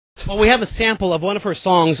Well, we have a sample of one of her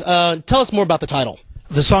songs. Tell us more about the title.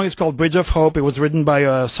 The song is called Bridge of Hope. It was written by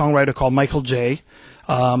a songwriter called Michael J.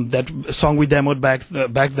 That song we demoed back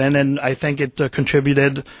then, and I think it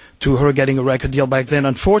contributed to her getting a record deal back then.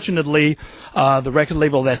 Unfortunately, the record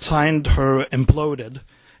label that signed her imploded,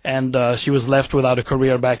 and she was left without a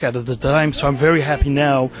career back at the time. So I'm very happy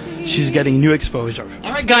now she's getting new exposure.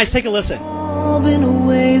 All right, guys, take a listen. All been a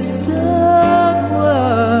waste of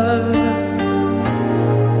words.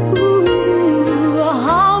 Ooh,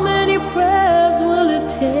 how many prayers will it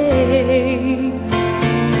take?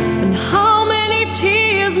 And how many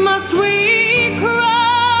tears must we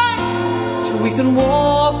cry till we can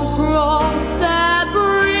walk across that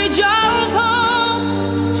bridge of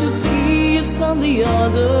hope to peace on the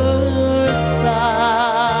other side?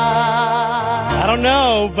 I don't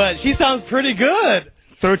know, but she sounds pretty good.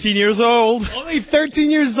 13 years old. Only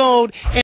 13 years old.